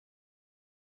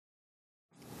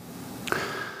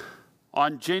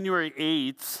On January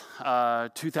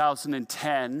 8th,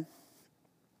 2010,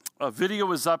 a video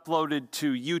was uploaded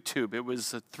to YouTube. It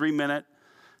was a 3-minute,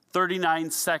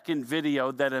 39-second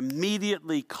video that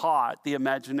immediately caught the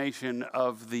imagination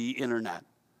of the internet.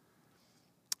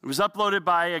 It was uploaded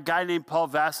by a guy named Paul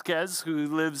Vasquez, who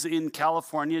lives in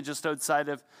California, just outside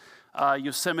of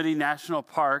Yosemite National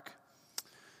Park.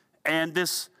 And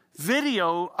this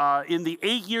video, in the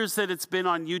 8 years that it's been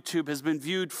on YouTube, has been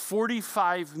viewed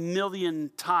 45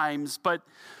 million times. But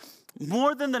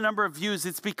more than the number of views,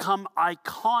 it's become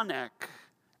iconic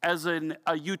as a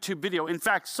YouTube video. In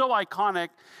fact, so iconic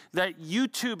that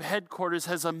YouTube headquarters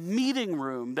has a meeting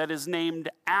room that is named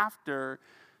after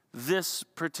this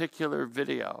particular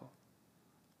video.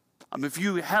 If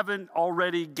you haven't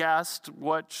already guessed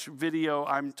which video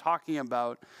I'm talking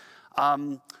about,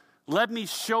 let me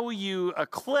show you a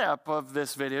clip of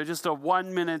this video, just a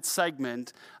 1-minute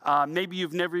segment. Maybe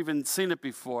you've never even seen it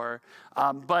before.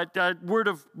 But word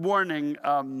of warning,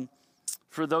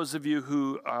 for those of you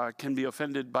who can be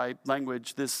offended by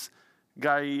language, this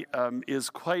guy is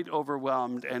quite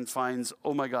overwhelmed and finds,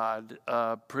 oh my God,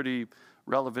 a pretty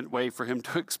relevant way for him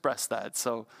to express that.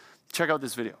 So check out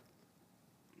this video.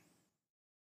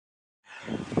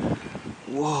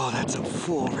 Whoa, that's a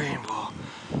full rainbow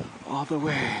all the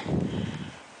way.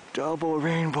 Double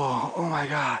rainbow. Oh my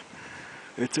God.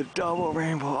 It's a double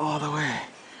rainbow all the way.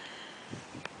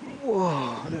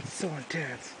 Whoa, that's so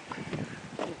intense.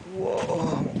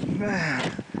 Whoa,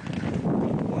 man.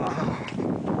 Wow.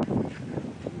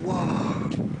 Whoa.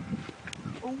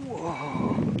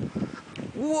 Whoa.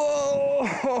 Whoa!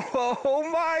 Oh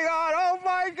my God! Oh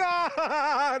my God!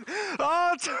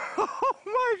 Oh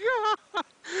my God!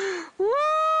 Woo!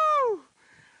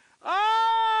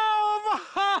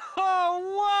 Oh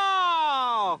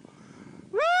wow!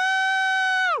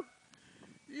 Woo!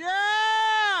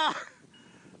 Yeah!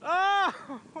 Oh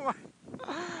my!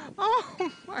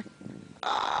 Oh my!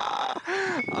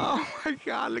 Oh my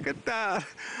God! Look at that!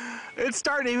 It's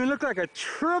starting to even look like a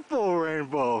triple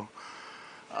rainbow.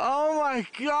 Oh my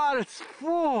God, it's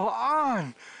full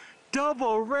on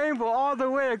double rainbow all the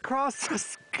way across the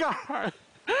sky.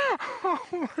 Oh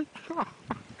my God.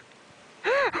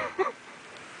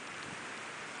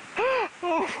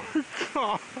 Oh my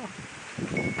God.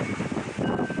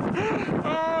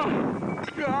 Oh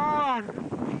God.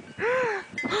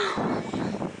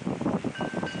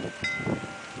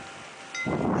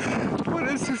 What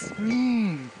does this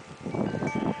mean?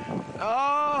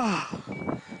 Oh.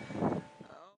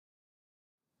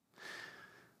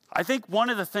 I think one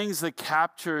of the things that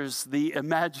captures the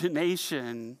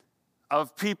imagination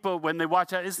of people when they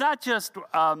watch it is not just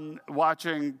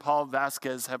watching Paul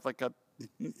Vasquez have like a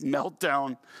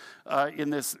meltdown in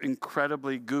this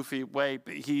incredibly goofy way.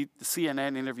 But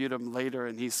CNN interviewed him later,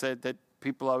 and he said that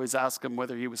people always ask him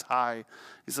whether he was high.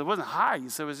 He said it wasn't high. He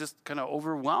said it was just kind of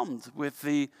overwhelmed with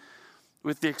the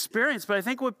experience. But I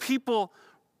think what people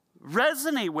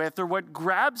resonate with, or what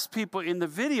grabs people in the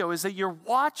video, is that you're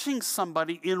watching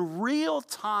somebody in real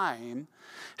time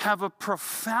have a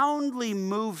profoundly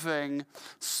moving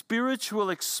spiritual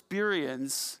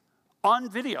experience on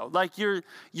video. Like you're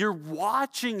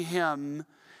watching him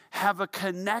have a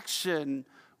connection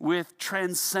with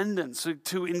transcendence,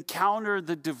 to encounter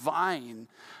the divine.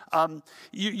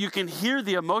 You can hear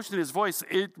the emotion in his voice.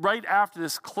 Right after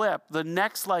this clip, the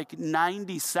next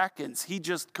 90 seconds, he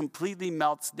just completely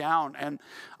melts down. And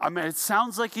it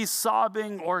sounds like he's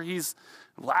sobbing or he's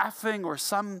laughing or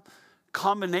some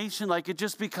combination. It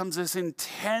just becomes this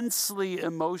intensely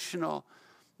emotional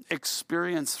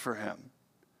experience for him.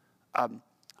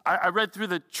 I read through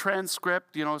the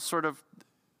transcript, sort of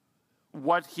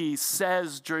what he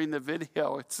says during the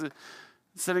video. It's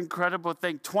an incredible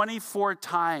thing. 24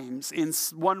 times in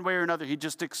one way or another, he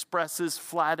just expresses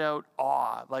flat out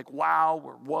awe, like wow,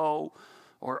 or whoa,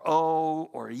 or oh,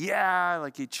 or yeah,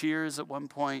 like he cheers at one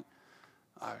point.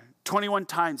 21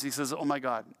 times he says, oh my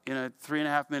God, in a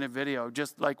 3.5-minute video.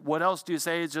 Just what else do you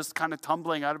say? It's just kind of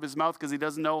tumbling out of his mouth because he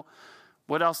doesn't know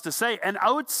what else to say. And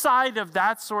outside of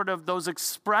that those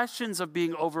expressions of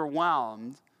being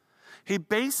overwhelmed, he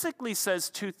basically says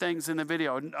two things in the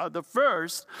video. The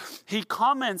first, he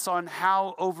comments on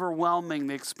how overwhelming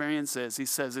the experience is. He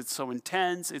says it's so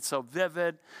intense, it's so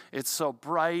vivid, it's so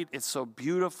bright, it's so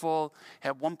beautiful.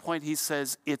 At one point he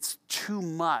says it's too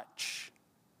much.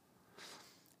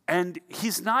 And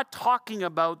he's not talking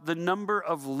about the number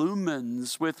of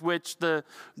lumens with which the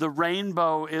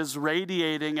rainbow is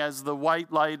radiating as the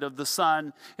white light of the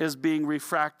sun is being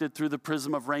refracted through the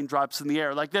prism of raindrops in the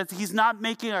air. Like that, he's not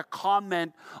making a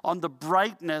comment on the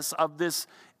brightness of this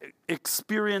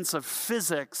experience of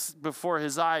physics before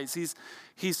his eyes.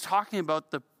 He's talking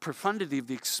about the profundity of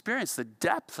the experience, the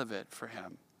depth of it for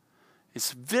him.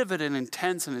 It's vivid and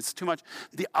intense, and it's too much.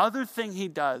 The other thing he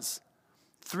does,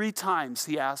 3 times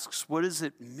he asks, what does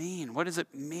it mean? What does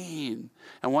it mean?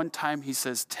 And one time he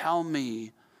says, tell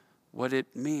me what it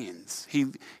means.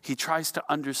 He tries to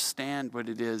understand what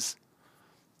it is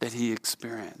that he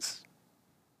experienced.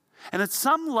 And at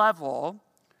some level,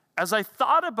 as I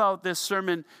thought about this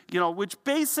sermon, which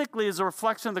basically is a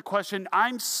reflection of the question,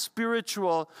 I'm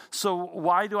spiritual, so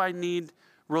why do I need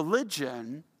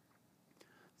religion?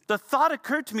 The thought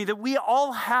occurred to me that we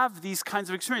all have these kinds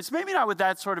of experiences. Maybe not with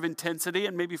that sort of intensity,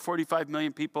 and maybe 45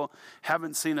 million people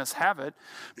haven't seen us have it,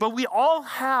 but we all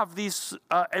have these,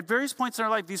 at various points in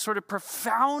our life, these sort of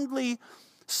profoundly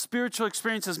spiritual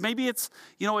experiences. Maybe it's,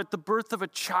 at the birth of a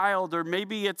child, or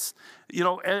maybe it's,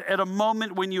 at a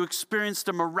moment when you experienced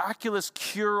a miraculous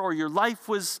cure, or your life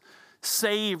was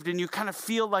saved and you kind of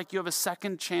feel like you have a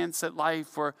second chance at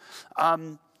life, or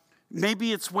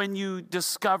maybe it's when you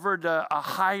discovered a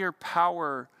higher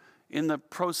power in the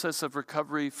process of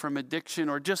recovery from addiction,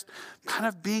 or just kind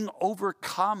of being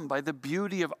overcome by the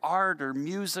beauty of art or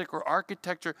music or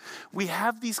architecture. We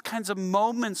have these kinds of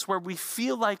moments where we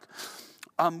feel like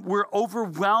we're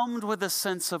overwhelmed with a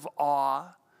sense of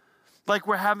awe, like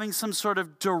we're having some sort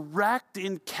of direct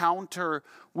encounter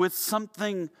with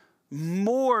something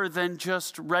more than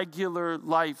just regular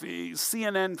life.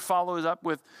 CNN follows up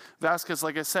with Vasquez,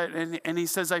 like I said, and he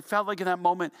says, I felt like in that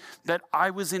moment that I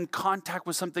was in contact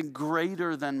with something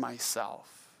greater than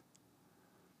myself.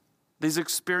 These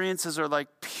experiences are like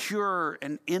pure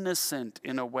and innocent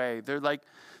in a way. They're like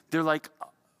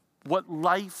what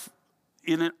life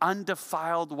in an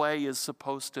undefiled way is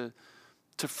supposed to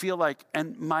feel like.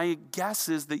 And my guess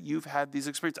is that you've had these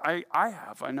experiences. I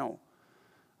have, I know.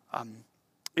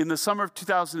 In the summer of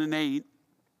 2008,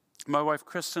 my wife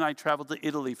Krista and I traveled to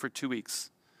Italy for 2 weeks.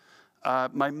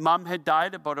 My mom had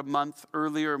died about a month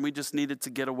earlier, and we just needed to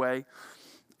get away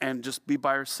and just be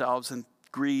by ourselves and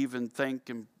grieve and think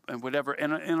and whatever.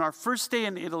 And in our first day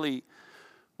in Italy,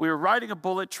 we were riding a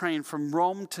bullet train from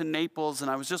Rome to Naples,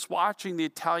 and I was just watching the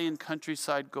Italian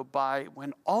countryside go by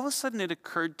when all of a sudden it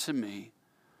occurred to me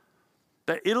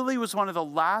that Italy was one of the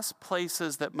last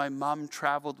places that my mom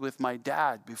traveled with my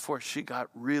dad before she got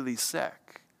really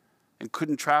sick and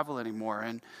couldn't travel anymore.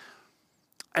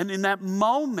 And in that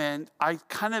moment, I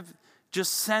kind of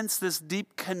just sensed this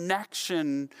deep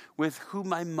connection with who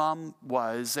my mom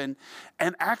was. And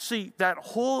actually, that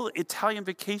whole Italian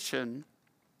vacation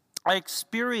I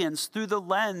experienced through the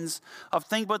lens of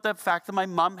thinking about the fact that my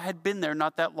mom had been there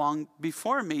not that long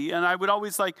before me. And I would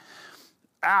always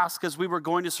ask as we were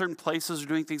going to certain places or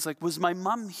doing things like, was my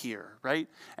mom here, right?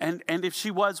 And if she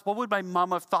was, what would my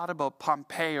mom have thought about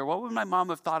Pompeii? Or what would my mom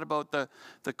have thought about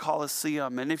the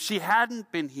Colosseum? And if she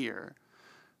hadn't been here,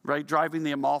 right, driving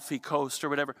the Amalfi Coast or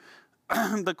whatever,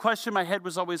 the question in my head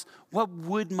was always, what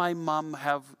would my mom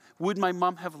have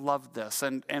loved this?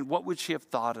 And what would she have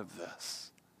thought of this?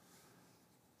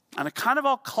 And it kind of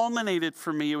all culminated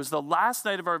for me. It was the last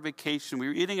night of our vacation. We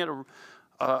were eating at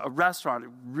a restaurant, a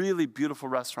really beautiful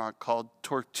restaurant called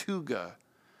Tortuga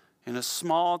in a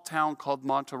small town called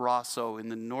Monterosso in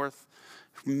the North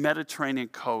Mediterranean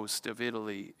coast of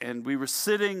Italy. And we were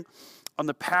sitting on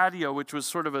the patio, which was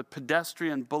sort of a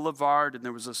pedestrian boulevard, and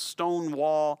there was a stone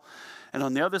wall. And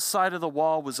on the other side of the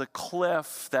wall was a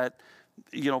cliff that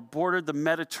bordered the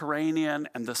Mediterranean,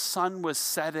 and the sun was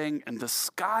setting, and the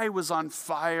sky was on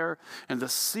fire, and the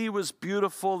sea was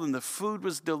beautiful, and the food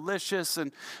was delicious,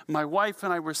 and my wife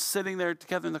and I were sitting there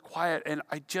together in the quiet, and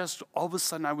all of a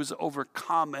sudden I was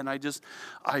overcome, and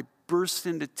I burst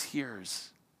into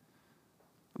tears,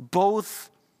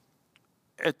 both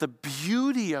at the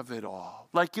beauty of it all,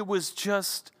 like it was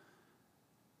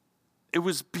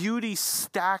beauty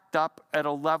stacked up at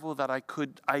a level that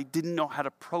I didn't know how to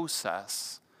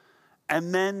process.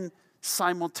 And then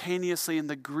simultaneously in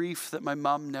the grief that my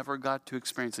mom never got to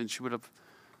experience, and she would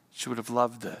have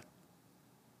loved it.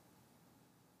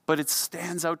 But it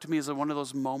stands out to me as one of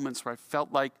those moments where I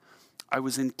felt like I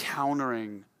was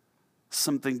encountering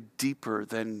something deeper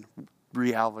than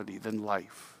reality, than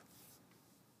life.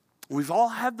 We've all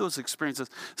had those experiences.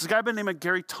 There's a guy by the name of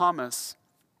Gary Thomas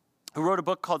who wrote a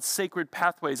book called Sacred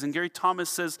Pathways. And Gary Thomas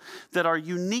says that our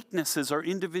uniquenesses, our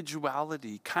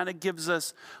individuality, kind of gives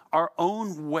us our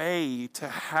own way to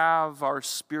have our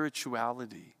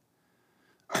spirituality.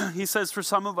 he says for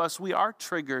some of us, we are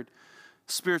triggered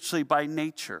spiritually by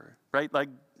nature, right? Like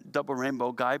Double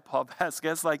Rainbow guy, Paul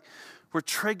Vasquez, like we're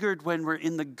triggered when we're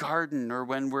in the garden or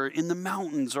when we're in the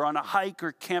mountains or on a hike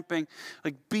or camping.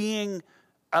 Like being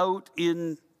out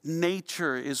in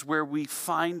nature is where we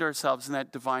find ourselves in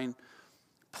that divine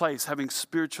place, having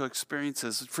spiritual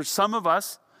experiences. For some of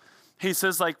us, he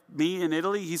says, like me in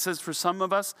Italy, he says for some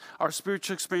of us, our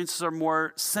spiritual experiences are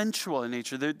more sensual in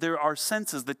nature. There are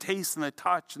senses, the taste and the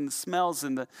touch and the smells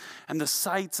and the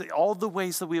sights, all the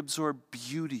ways that we absorb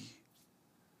beauty.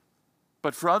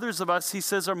 But for others of us, he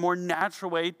says, our more natural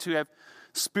way to have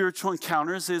spiritual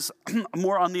encounters is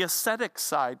more on the ascetic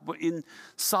side, in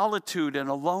solitude and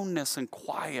aloneness and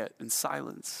quiet and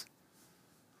silence.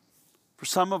 For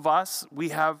some of us, we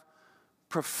have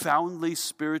profoundly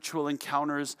spiritual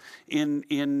encounters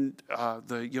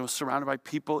surrounded by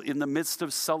people in the midst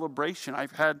of celebration.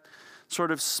 I've had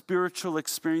sort of spiritual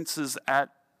experiences at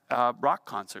rock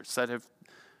concerts that have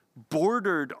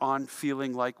bordered on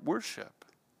feeling like worship.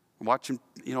 Watching,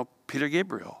 Peter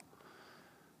Gabriel.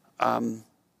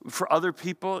 For other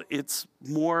people, it's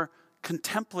more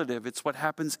contemplative. It's what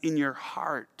happens in your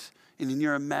heart and in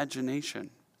your imagination.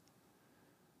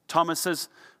 Thomas says,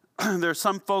 there are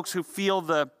some folks who feel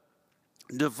the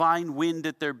divine wind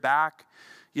at their back,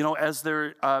 as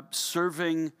they're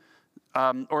serving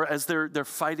or as they're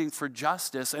fighting for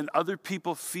justice. And other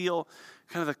people feel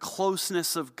kind of the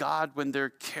closeness of God when they're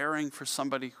caring for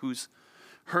somebody who's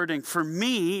hurting. For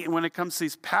me, when it comes to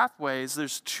these pathways,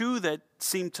 there's two that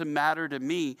seem to matter to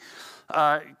me.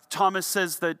 Thomas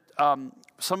says that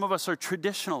some of us are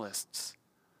traditionalists.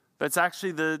 That's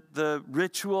actually the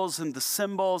rituals and the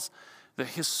symbols, the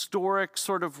historic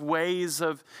sort of ways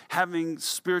of having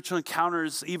spiritual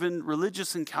encounters, even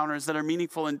religious encounters that are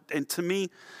meaningful. And to me,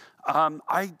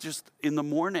 in the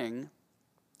morning,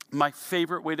 my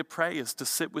favorite way to pray is to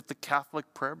sit with the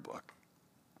Catholic prayer book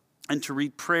and to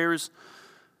read prayers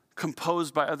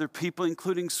composed by other people,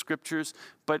 including scriptures,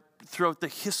 but throughout the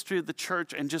history of the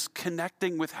church and just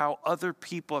connecting with how other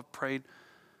people have prayed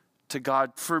to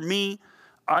God. For me,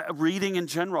 reading in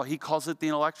general, he calls it the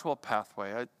intellectual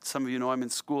pathway. Some of you know I'm in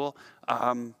school.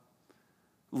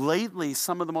 Lately,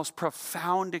 some of the most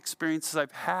profound experiences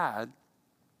I've had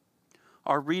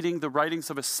are reading the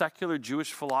writings of a secular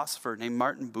Jewish philosopher named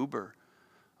Martin Buber,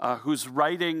 who's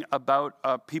writing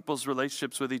about people's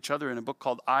relationships with each other in a book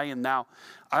called I and Thou.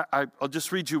 I'll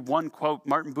just read you one quote.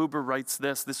 Martin Buber writes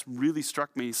this. This really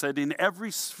struck me. He said, "In every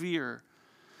sphere,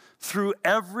 through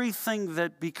everything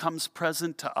that becomes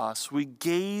present to us, we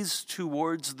gaze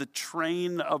towards the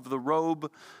train of the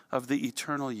robe of the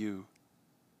eternal you.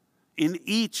 In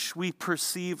each, we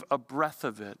perceive a breath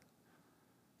of it.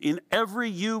 In every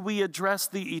you, we address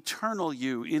the eternal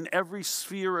you. In every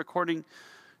sphere, according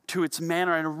to its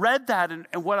manner." And I read that, and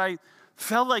what I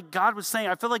felt like God was saying,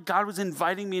 I felt like God was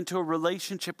inviting me into a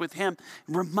relationship with him,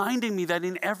 reminding me that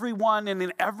in everyone and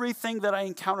in everything that I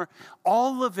encounter,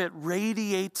 all of it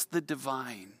radiates the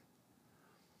divine.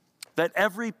 That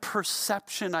every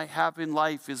perception I have in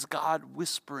life is God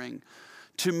whispering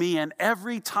to me. And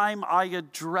every time I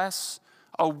address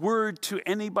a word to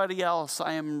anybody else,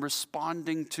 I am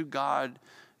responding to God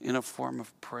in a form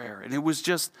of prayer. And it was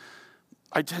just,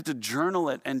 I had to journal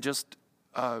it and just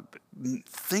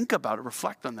think about it,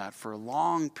 reflect on that for a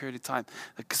long period of time.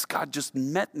 Because God just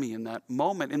met me in that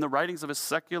moment in the writings of a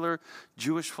secular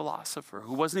Jewish philosopher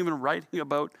who wasn't even writing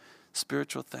about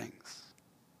spiritual things.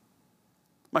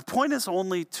 My point is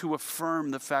only to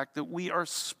affirm the fact that we are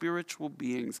spiritual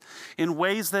beings in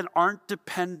ways that aren't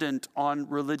dependent on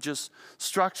religious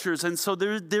structures. And so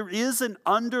there is an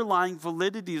underlying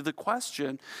validity to the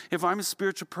question, if I'm a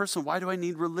spiritual person, why do I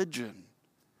need religion?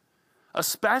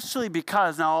 Especially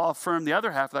because, now I'll affirm the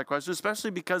other half of that question,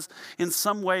 especially because in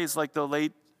some ways, like the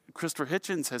late Christopher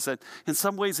Hitchens has said, in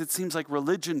some ways it seems like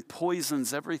religion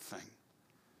poisons everything.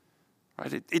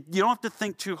 Right? You don't have to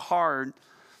think too hard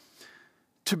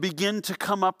to begin to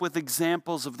come up with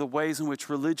examples of the ways in which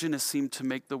religion has seemed to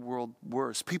make the world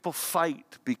worse. People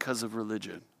fight because of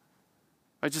religion.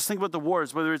 Right? Just think about the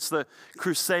wars, whether it's the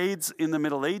Crusades in the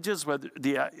Middle Ages, whether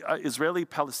the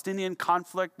Israeli-Palestinian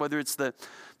conflict, whether it's the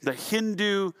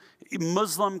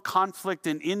Hindu-Muslim conflict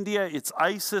in India, it's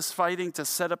ISIS fighting to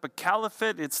set up a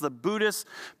caliphate, it's the Buddhists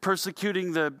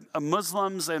persecuting the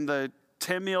Muslims and the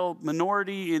Tamil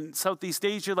minority in Southeast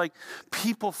Asia. Like,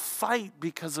 people fight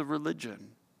because of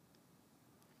religion.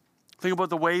 Think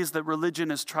about the ways that religion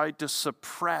has tried to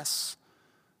suppress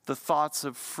the thoughts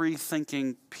of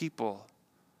free-thinking people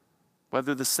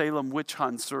Whether the Salem witch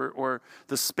hunts or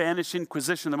the Spanish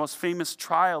Inquisition. The most famous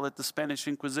trial at the Spanish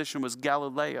Inquisition was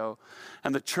Galileo.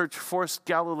 And the church forced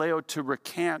Galileo to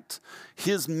recant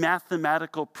his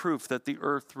mathematical proof that the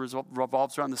earth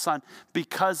revolves around the sun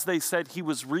because they said he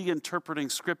was reinterpreting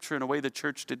scripture in a way the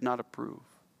church did not approve.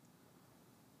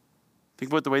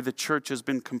 Think about the way the church has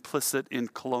been complicit in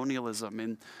colonialism,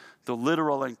 in the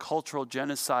literal and cultural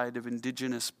genocide of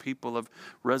indigenous people, of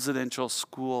residential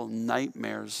school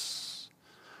nightmares.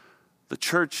 The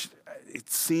church, it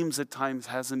seems at times,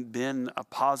 hasn't been a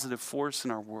positive force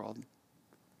in our world.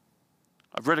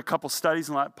 I've read a couple studies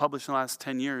published in the last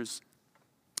 10 years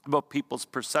about people's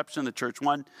perception of the church.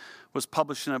 One was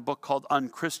published in a book called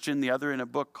Unchristian, the other in a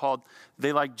book called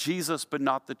They Like Jesus But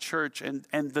Not the Church. And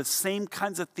the same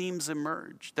kinds of themes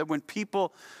emerge, that when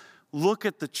people look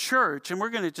at the church, and we're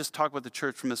going to just talk about the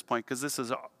church from this point because this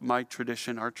is my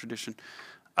tradition, our tradition.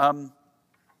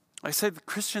 I say the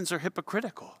Christians are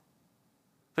hypocritical.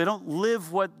 They don't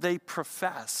live what they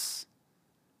profess.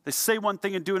 They say one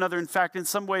thing and do another. In fact, in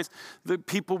some ways, the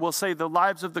people will say the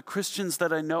lives of the Christians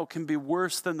that I know can be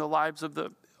worse than the lives of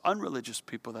the unreligious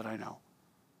people that I know.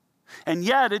 And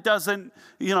yet it doesn't,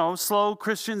 slow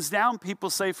Christians down, people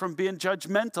say, from being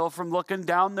judgmental, from looking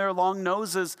down their long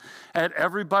noses at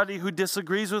everybody who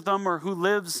disagrees with them or who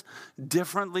lives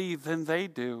differently than they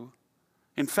do.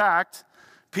 In fact,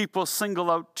 people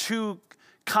single out two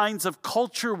kinds of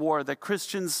culture war that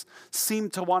Christians seem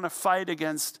to want to fight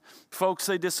against folks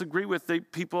they disagree with.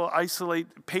 People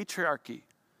isolate patriarchy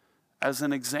as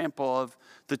an example of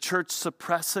the church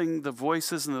suppressing the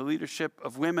voices and the leadership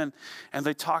of women, and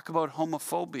they talk about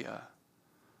homophobia.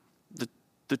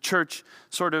 The church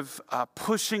sort of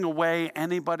pushing away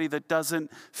anybody that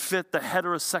doesn't fit the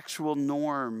heterosexual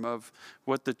norm of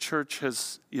what the church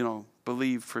has,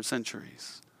 believed for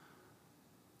centuries.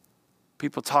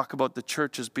 People talk about the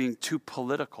church as being too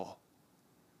political.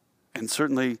 And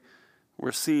certainly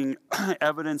we're seeing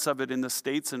evidence of it in the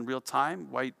States in real time.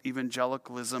 White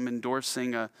evangelicalism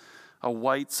endorsing a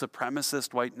white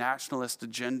supremacist, white nationalist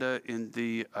agenda in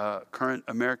the current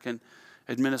American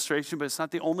administration. But it's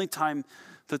not the only time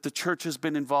that the church has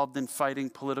been involved in fighting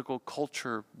political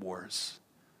culture wars.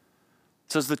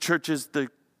 It says the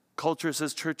culture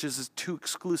says churches is too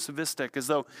exclusivistic, as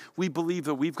though we believe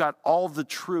that we've got all the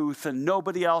truth and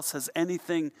nobody else has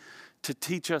anything to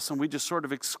teach us, and we just sort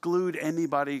of exclude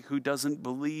anybody who doesn't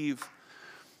believe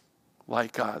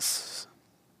like us.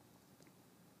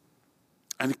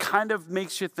 And it kind of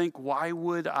makes you think, why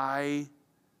would I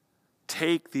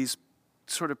take these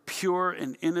sort of pure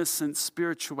and innocent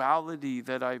spirituality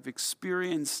that I've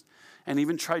experienced and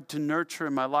even tried to nurture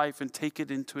in my life and take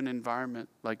it into an environment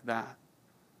like that?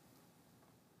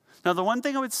 Now, the one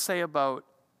thing I would say about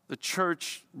the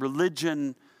church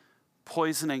religion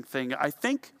poisoning thing, I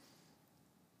think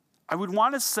I would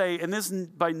want to say, and this is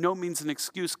by no means an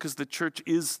excuse because the church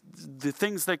is, the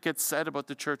things that get said about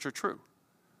the church are true.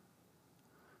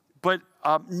 But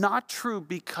not true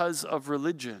because of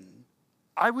religion.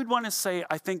 I would want to say,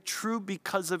 I think true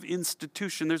because of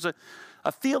institution. There's a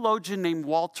theologian named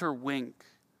Walter Wink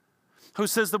who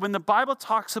says that when the Bible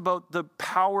talks about the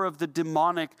power of the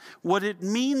demonic, what it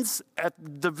means at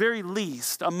the very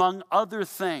least, among other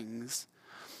things,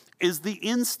 is the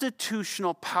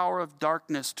institutional power of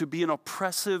darkness to be an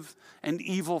oppressive and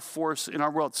evil force in our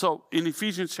world. So in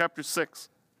Ephesians chapter 6,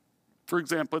 for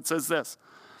example, it says this: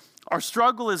 our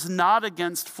struggle is not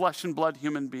against flesh and blood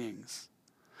human beings,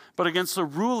 but against the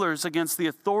rulers, against the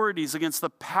authorities, against the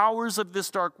powers of this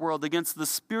dark world, against the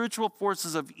spiritual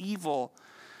forces of evil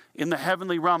in the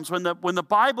heavenly realms. When the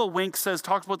Bible, Wink says,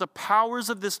 talks about the powers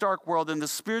of this dark world and the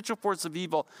spiritual force of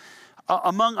evil,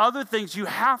 among other things, you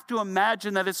have to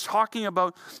imagine that it's talking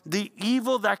about the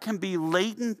evil that can be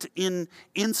latent in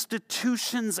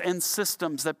institutions and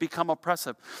systems that become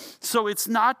oppressive. So it's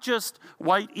not just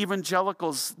white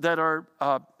evangelicals that are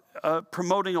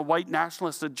promoting a white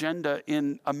nationalist agenda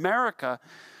in America.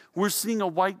 We're seeing a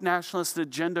white nationalist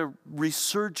agenda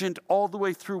resurgent all the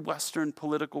way through Western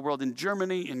political world, in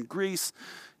Germany, in Greece,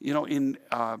 in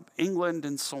England,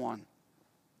 and so on.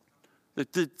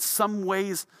 That in some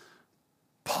ways,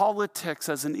 politics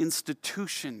as an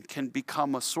institution can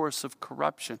become a source of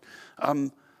corruption.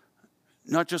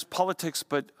 Not just politics,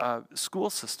 but school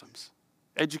systems,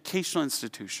 educational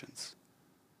institutions.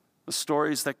 The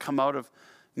stories that come out of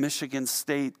Michigan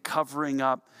State covering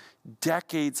up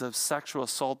decades of sexual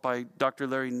assault by Dr.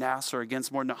 Larry Nassar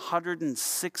against more than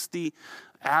 160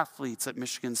 athletes at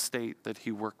Michigan State that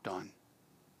he worked on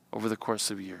over the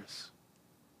course of years.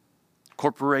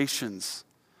 Corporations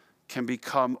can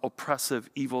become oppressive,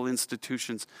 evil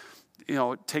institutions.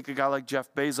 take a guy like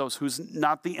Jeff Bezos, who's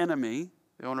not the enemy,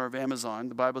 the owner of Amazon.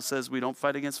 The Bible says we don't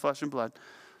fight against flesh and blood.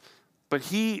 But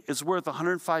he is worth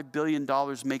 $105 billion,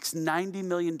 makes $90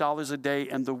 million a day,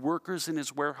 and the workers in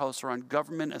his warehouse are on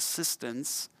government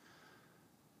assistance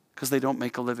because they don't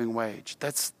make a living wage.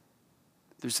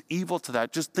 There's evil to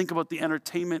that. Just think about the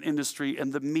entertainment industry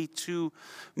and the Me Too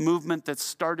movement that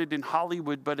started in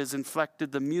Hollywood but has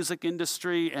infected the music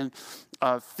industry and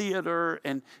theater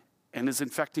and is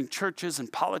infecting churches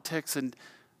and politics. And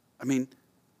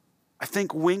I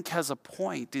think Wink has a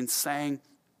point in saying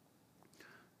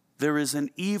there is an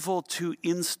evil to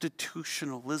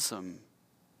institutionalism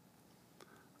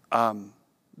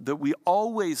that we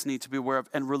always need to be aware of.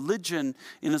 And religion,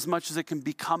 in as much as it can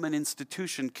become an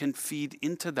institution, can feed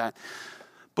into that.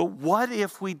 But what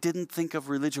if we didn't think of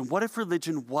religion? What if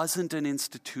religion wasn't an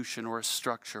institution or a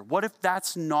structure? What if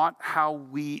that's not how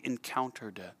we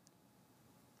encountered it?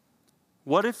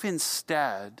 What if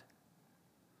instead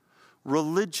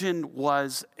religion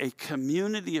was a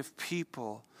community of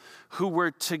people who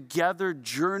were together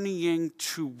journeying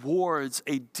towards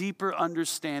a deeper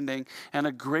understanding and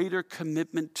a greater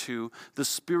commitment to the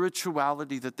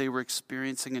spirituality that they were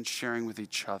experiencing and sharing with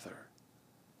each other?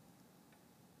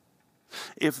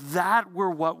 If that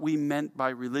were what we meant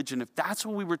by religion, if that's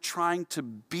what we were trying to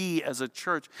be as a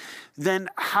church, then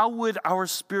how would our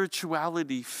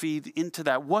spirituality feed into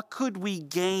that? What could we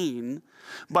gain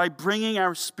by bringing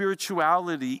our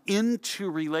spirituality into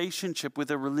relationship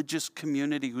with a religious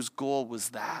community whose goal was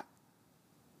that?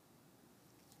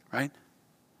 Right?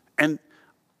 And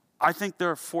I think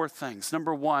there are 4 things.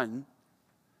 Number 1,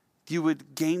 you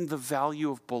would gain the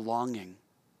value of belonging.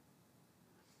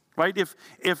 Right? If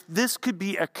this could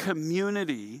be a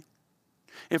community,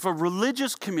 if a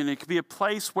religious community could be a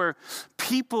place where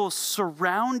people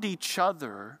surround each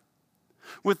other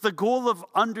with the goal of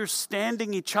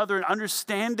understanding each other and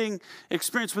understanding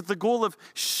experience, with the goal of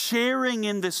sharing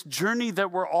in this journey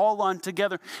that we're all on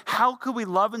together, how could we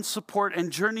love and support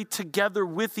and journey together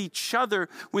with each other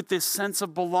with this sense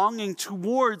of belonging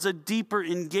towards a deeper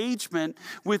engagement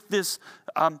with this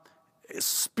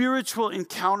spiritual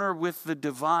encounter with the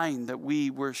divine that we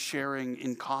were sharing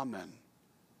in common?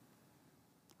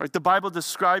 Right? The Bible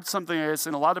describes something like this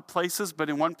in a lot of places, but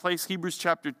in one place, Hebrews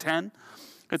chapter 10,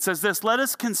 it says this: let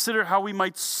us consider how we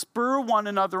might spur one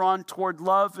another on toward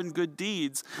love and good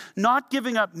deeds, not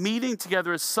giving up meeting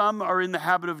together as some are in the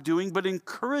habit of doing, but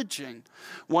encouraging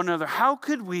one another. How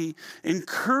could we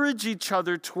encourage each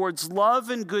other towards love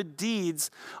and good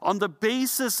deeds on the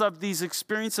basis of these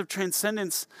experiences of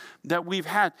transcendence that we've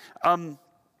had?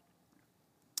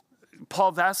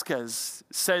 Paul Vasquez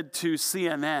said to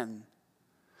CNN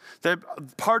that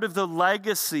part of the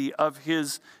legacy of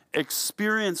his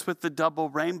experience with the double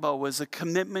rainbow was a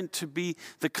commitment to be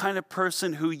the kind of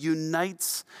person who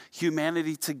unites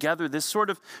humanity together. This sort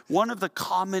of one of the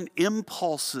common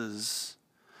impulses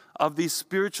of these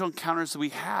spiritual encounters that we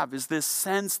have is this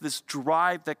sense, this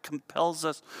drive that compels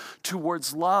us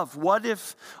towards love. What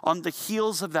if on the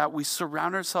heels of that we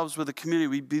surround ourselves with a community,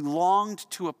 we belonged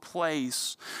to a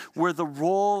place where the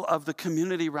role of the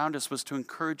community around us was to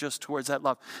encourage us towards that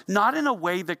love? Not in a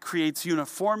way that creates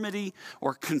uniformity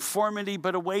or conformity,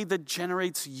 but a way that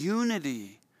generates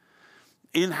unity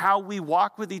in how we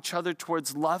walk with each other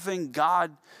towards loving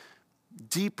God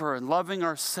deeper and loving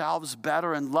ourselves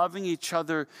better and loving each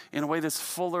other in a way that's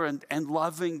fuller and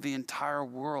loving the entire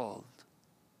world.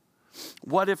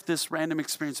 What if this random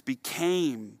experience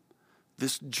became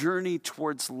this journey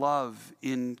towards love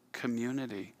in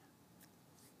community?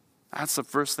 That's the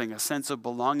first thing, a sense of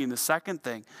belonging. The second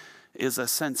thing is a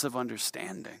sense of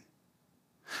understanding.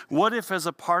 What if as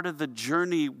a part of the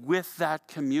journey with that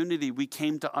community, we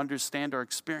came to understand our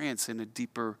experience in a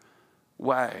deeper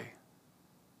way?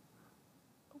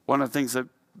 One of the things that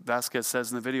Vasquez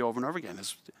says in the video over and over again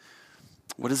is,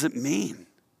 what does it mean?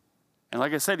 And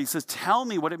like I said, he says, tell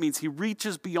me what it means. He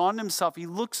reaches beyond himself. He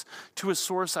looks to a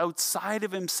source outside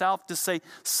of himself to say,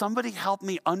 somebody help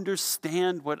me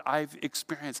understand what I've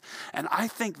experienced. And I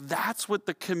think that's what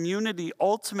the community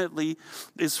ultimately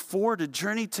is for, to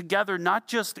journey together, not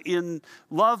just in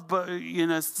love, but in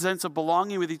a sense of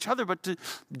belonging with each other, but to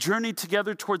journey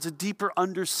together towards a deeper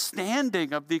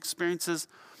understanding of the experiences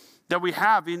that we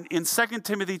have. In 2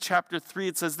 Timothy chapter 3,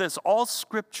 it says this: all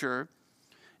scripture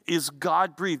is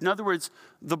God-breathed. In other words,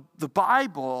 the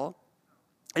Bible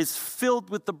is filled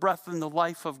with the breath and the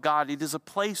life of God. It is a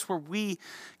place where we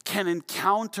can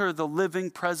encounter the living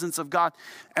presence of God.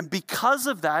 And because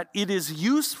of that, it is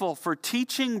useful for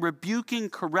teaching, rebuking,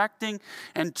 correcting,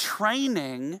 and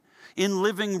training in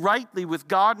living rightly with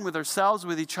God and with ourselves,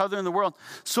 with each other in the world,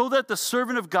 so that the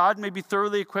servant of God may be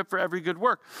thoroughly equipped for every good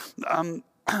work.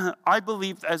 I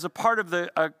believe as a part of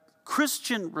the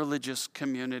Christian religious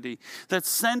community that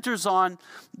centers on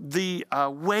the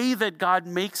way that God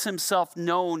makes himself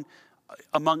known,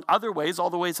 among other ways, all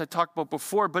the ways I talked about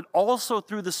before, but also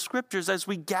through the scriptures. As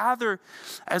we gather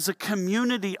as a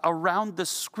community around the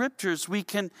scriptures, we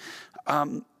can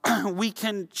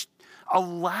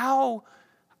allow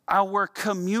our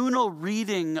communal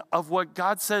reading of what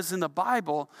God says in the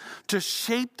Bible to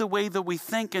shape the way that we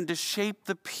think and to shape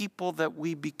the people that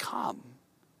we become.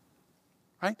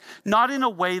 Right? Not in a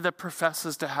way that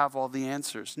professes to have all the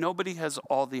answers. Nobody has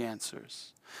all the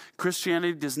answers.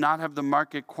 Christianity does not have the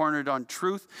market cornered on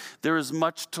truth. There is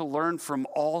much to learn from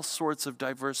all sorts of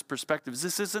diverse perspectives.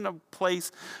 This isn't a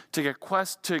place to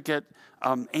get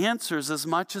answers as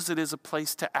much as it is a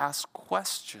place to ask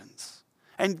questions.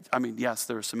 And I mean, yes,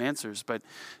 there are some answers, but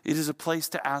it is a place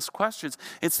to ask questions.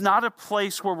 It's not a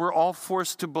place where we're all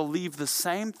forced to believe the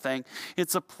same thing.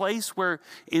 It's a place where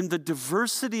in the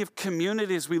diversity of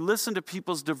communities, we listen to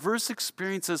people's diverse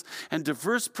experiences and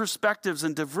diverse perspectives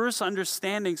and diverse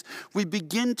understandings. We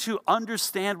begin to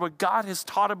understand what God has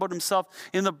taught about himself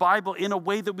in the Bible in a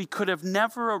way that we could have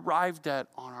never arrived at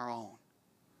on our own.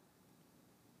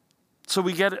 So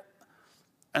we get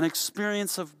an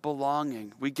experience of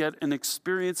belonging. We get an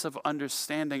experience of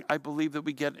understanding. I believe that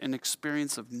we get an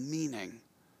experience of meaning.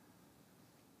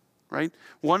 Right?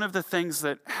 One of the things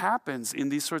that happens in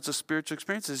these sorts of spiritual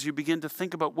experiences, you begin to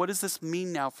think about, what does this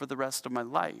mean now for the rest of my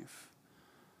life?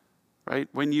 Right?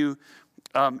 When you,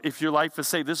 if your life is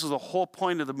saved, this is the whole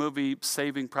point of the movie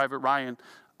Saving Private Ryan.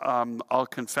 I'll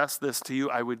confess this to you.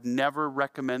 I would never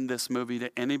recommend this movie to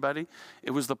anybody.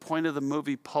 It was the point of the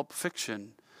movie Pulp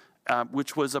Fiction,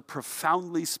 which was a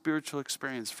profoundly spiritual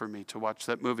experience for me to watch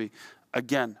that movie.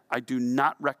 Again, I do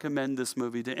not recommend this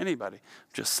movie to anybody.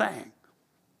 I'm just saying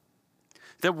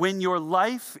that when your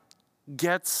life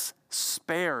gets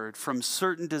spared from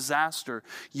certain disaster,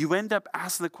 you end up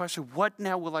asking the question, what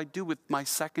now will I do with my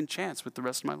second chance with the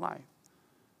rest of my life?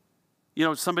 You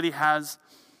know, somebody has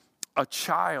a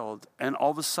child, and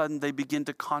all of a sudden they begin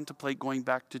to contemplate going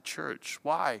back to church.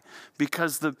 Why?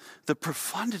 Because the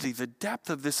profundity, the depth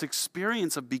of this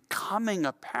experience of becoming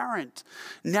a parent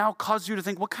now causes you to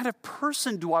think, what kind of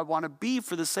person do I want to be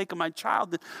for the sake of my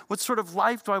child? What sort of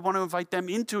life do I want to invite them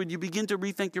into? And you begin to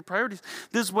rethink your priorities.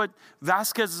 This is what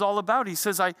Vasquez is all about. He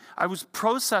says, I was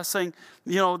processing,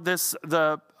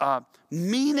 the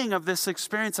meaning of this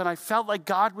experience, and I felt like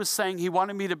God was saying he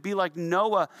wanted me to be like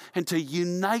Noah and to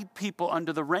unite people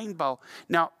under the rainbow.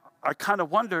 Now, I kind of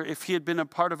wonder if he had been a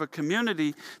part of a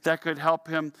community that could help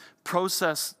him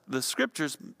process the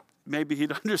scriptures. Maybe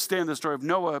he'd understand the story of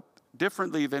Noah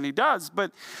differently than he does.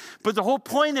 But the whole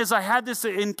point is I had this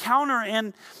encounter,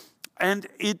 and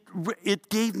it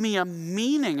gave me a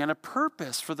meaning and a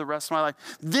purpose for the rest of my life.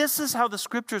 This is how the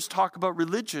scriptures talk about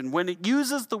religion. When it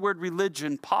uses the word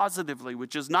religion positively,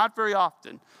 which is not very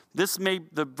often,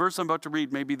 the verse I'm about to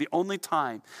read may be the only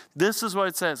time. This is what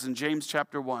it says in James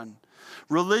chapter 1.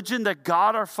 Religion that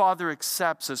God our Father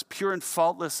accepts as pure and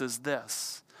faultless is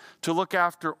this: to look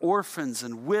after orphans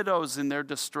and widows in their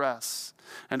distress,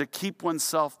 and to keep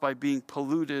oneself by being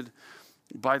polluted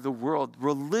by the world.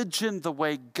 Religion, the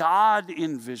way God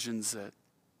envisions it,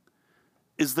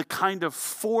 is the kind of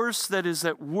force that is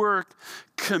at work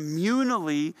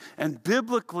communally and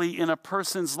biblically in a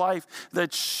person's life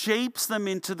that shapes them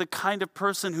into the kind of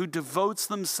person who devotes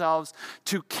themselves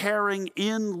to caring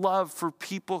in love for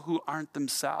people who aren't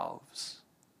themselves,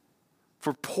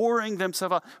 for pouring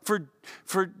themselves out,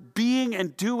 for being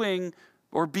and doing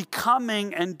or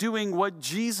becoming and doing what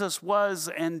Jesus was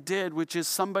and did, which is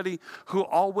somebody who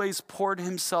always poured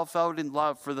himself out in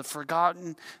love for the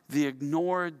forgotten, the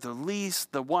ignored, the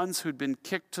least, the ones who'd been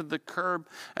kicked to the curb,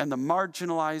 and the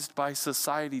marginalized by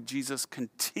society. Jesus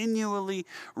continually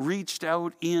reached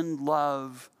out in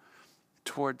love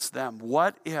towards them.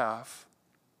 What if,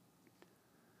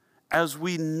 as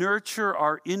we nurture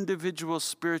our individual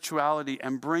spirituality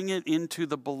and bring it into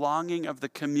the belonging of the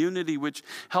community, which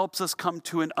helps us come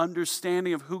to an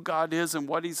understanding of who God is and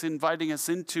what he's inviting us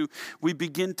into, we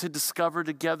begin to discover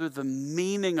together the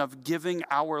meaning of giving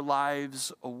our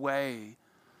lives away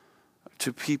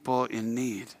to people in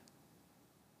need.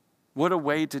 What a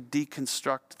way to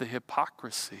deconstruct the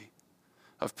hypocrisy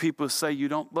of people who say, you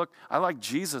don't look, I like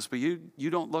Jesus, but you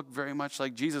don't look very much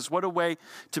like Jesus. What a way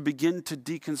to begin to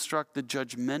deconstruct the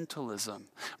judgmentalism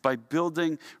by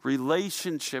building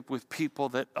relationship with people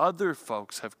that other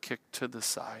folks have kicked to the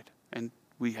side, and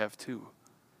we have too.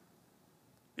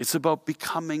 It's about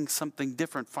becoming something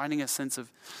different, finding a sense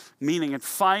of meaning. And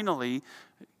finally,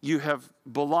 you have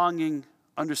belonging,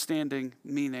 understanding,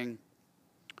 meaning.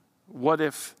 What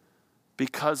if,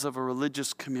 because of a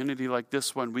religious community like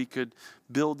this one, we could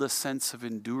build a sense of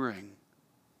enduring?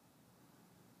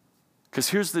 Because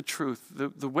here's the truth.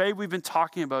 The way we've been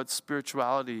talking about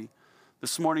spirituality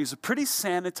this morning is a pretty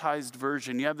sanitized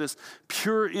version. You have this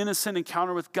pure, innocent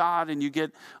encounter with God, and you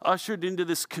get ushered into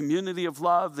this community of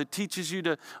love that teaches you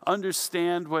to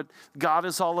understand what God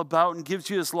is all about and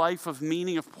gives you this life of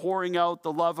meaning, of pouring out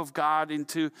the love of God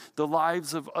into the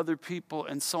lives of other people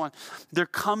and so on. There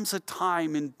comes a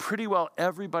time in pretty well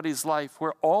everybody's life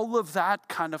where all of that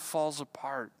kind of falls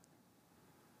apart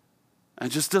and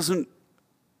just doesn't,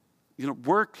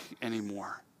 work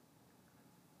anymore.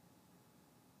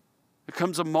 There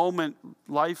comes a moment,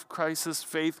 life crisis,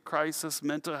 faith crisis,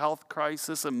 mental health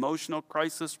crisis, emotional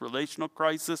crisis, relational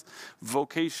crisis,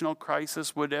 vocational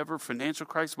crisis, whatever, financial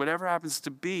crisis, whatever happens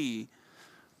to be,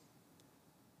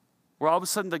 where all of a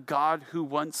sudden the God who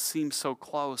once seemed so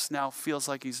close now feels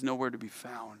like he's nowhere to be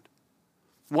found.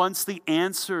 Once the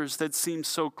answers that seem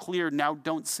so clear now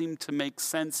don't seem to make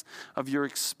sense of your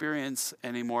experience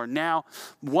anymore. Now,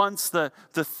 once the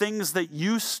things that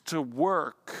used to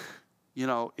work,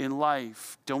 in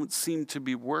life don't seem to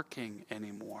be working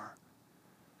anymore.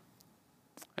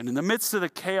 And in the midst of the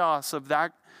chaos of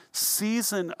that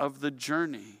season of the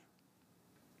journey,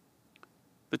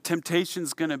 the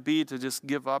temptation's going to be to just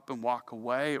give up and walk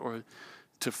away, or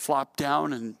to flop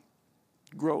down and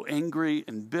grow angry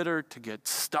and bitter, to get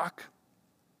stuck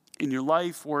in your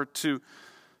life, or to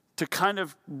kind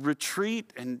of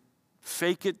retreat and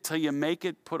fake it till you make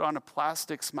it, put on a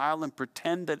plastic smile and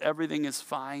pretend that everything is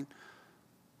fine.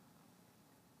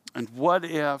 And what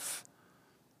if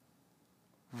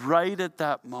right at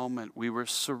that moment we were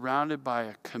surrounded by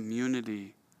a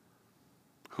community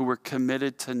who were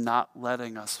committed to not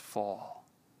letting us fall?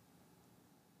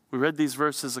 We read these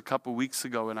verses a couple weeks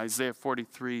ago in Isaiah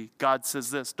 43. God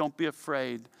says this, "Don't be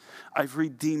afraid. I've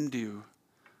redeemed you.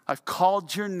 I've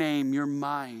called your name. You're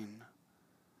mine.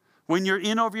 When you're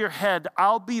in over your head,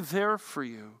 I'll be there for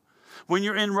you. When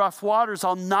you're in rough waters,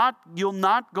 you'll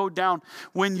not go down.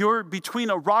 When you're between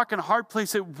a rock and a hard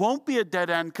place, it won't be a dead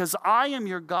end, because I am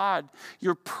your God,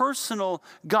 your personal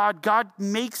God." God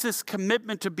makes this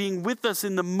commitment to being with us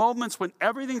in the moments when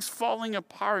everything's falling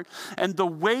apart. And the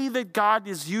way that God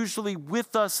is usually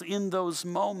with us in those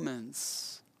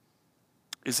moments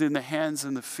is in the hands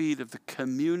and the feet of the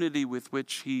community with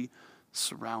which he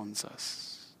surrounds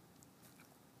us.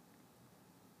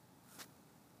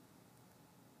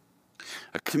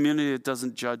 A community that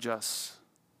doesn't judge us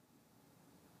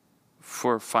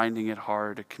for finding it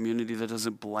hard. A community that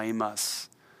doesn't blame us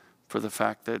for the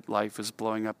fact that life is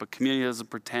blowing up. A community that doesn't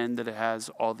pretend that it has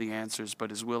all the answers,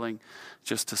 but is willing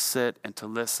just to sit and to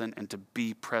listen and to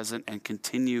be present and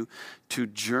continue to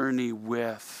journey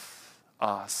with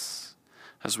us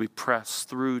as we press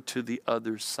through to the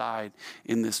other side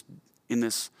in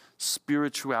this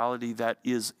spirituality that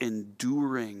is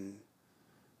enduring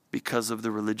because of the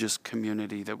religious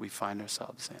community that we find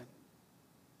ourselves in.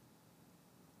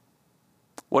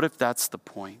 What if that's the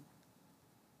point?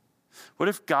 What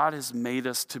if God has made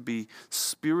us to be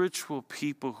spiritual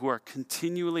people who are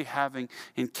continually having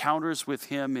encounters with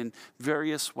him in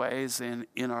various ways in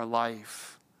our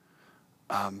life?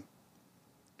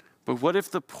 But what if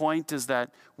the point is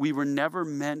that we were never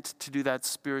meant to do that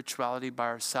spirituality by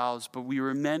ourselves, but we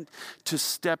were meant to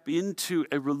step into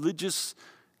a religious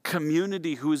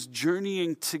community who is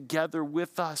journeying together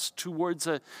with us towards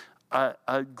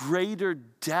a greater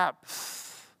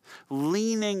depth,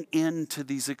 leaning into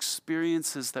these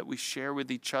experiences that we share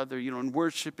with each other, in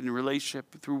worship and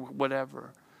relationship, through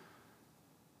whatever.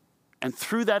 And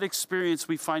through that experience,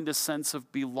 we find a sense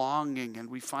of belonging,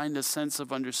 and we find a sense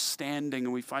of understanding,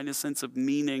 and we find a sense of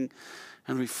meaning,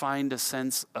 and we find a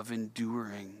sense of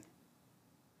enduring.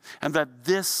 And that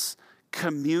this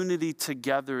community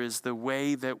together is the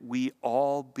way that we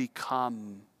all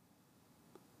become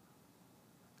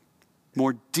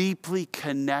more deeply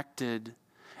connected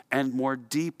and more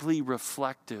deeply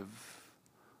reflective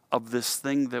of this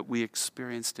thing that we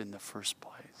experienced in the first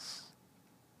place.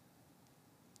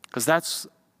 Because that's,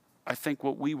 I think,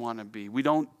 what we want to be. We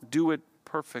don't do it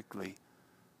perfectly,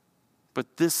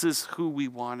 but this is who we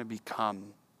want to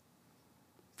become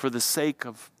for the sake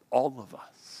of all of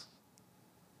us.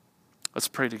 Let's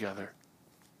pray together.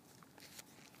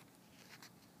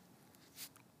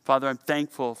 Father, I'm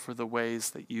thankful for the ways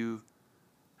that you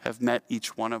have met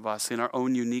each one of us in our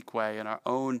own unique way, in our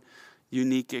own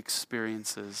unique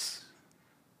experiences.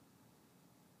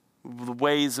 The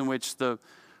ways in which the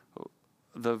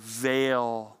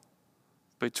veil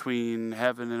between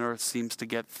heaven and earth seems to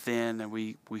get thin, and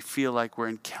we feel like we're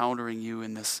encountering you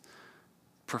in this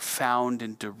profound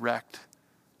and direct,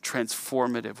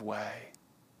 transformative way.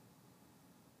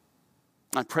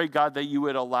 I pray, God, that you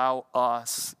would allow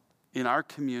us in our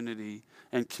community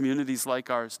and communities like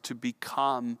ours to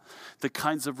become the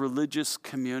kinds of religious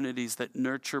communities that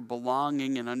nurture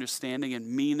belonging and understanding and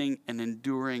meaning and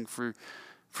enduring for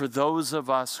those of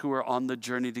us who are on the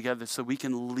journey together, so we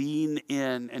can lean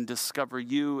in and discover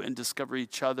you and discover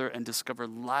each other and discover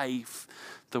life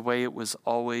the way it was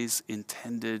always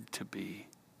intended to be.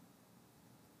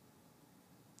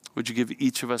 Would you give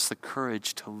each of us the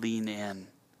courage to lean in,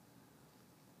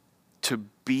 to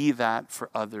be that for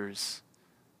others,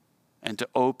 and to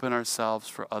open ourselves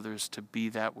for others to be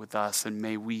that with us. And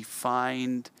may we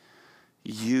find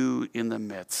you in the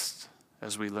midst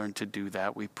as we learn to do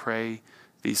that. We pray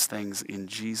these things in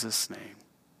Jesus' name.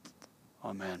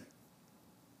 Amen.